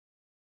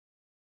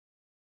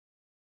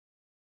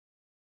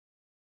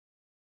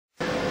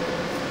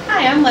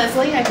I'm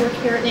Leslie. I work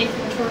here at Nathan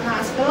Littauer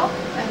Hospital.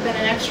 I've been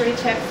an x-ray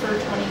tech for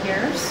 20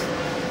 years.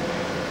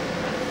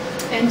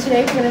 And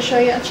today we're going to show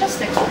you a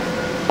chest x-ray.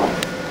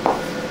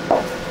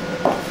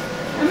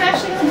 I'm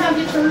actually going to have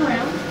you turn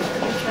around,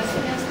 put your chest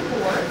against the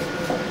board.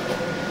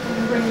 I'm going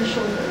to bring your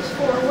shoulders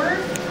forward.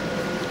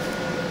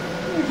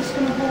 You're just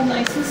going to hold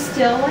nice and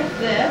still like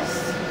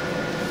this.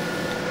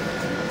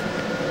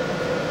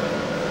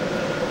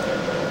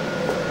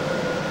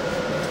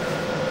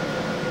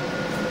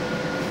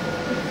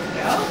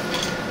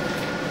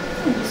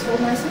 And just hold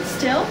nice and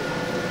still.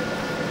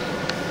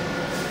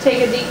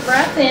 Take a deep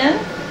breath in.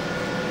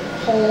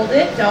 Hold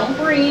it. Don't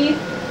breathe.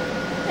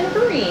 And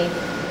breathe.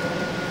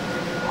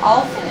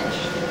 All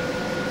finished.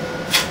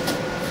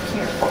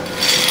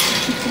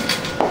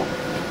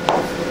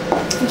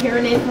 Here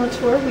at Nathan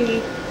Littauer,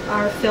 we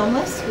are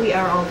filmless. We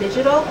are all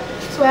digital.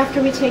 So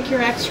after we take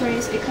your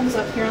x-rays, it comes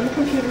up here on the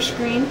computer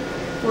screen.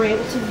 We're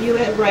able to view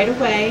it right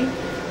away.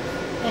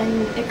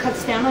 And it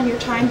cuts down on your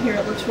time here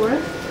at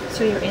Littauer,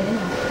 so you're in and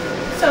out.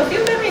 So if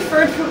you've been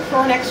referred for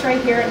an x-ray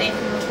here at Nathan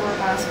Littauer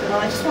Hospital,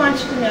 I just want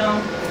you to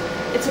know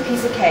it's a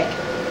piece of cake.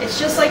 It's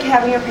just like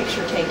having your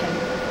picture taken.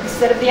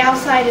 Instead of the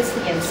outside, it's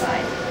the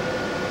inside.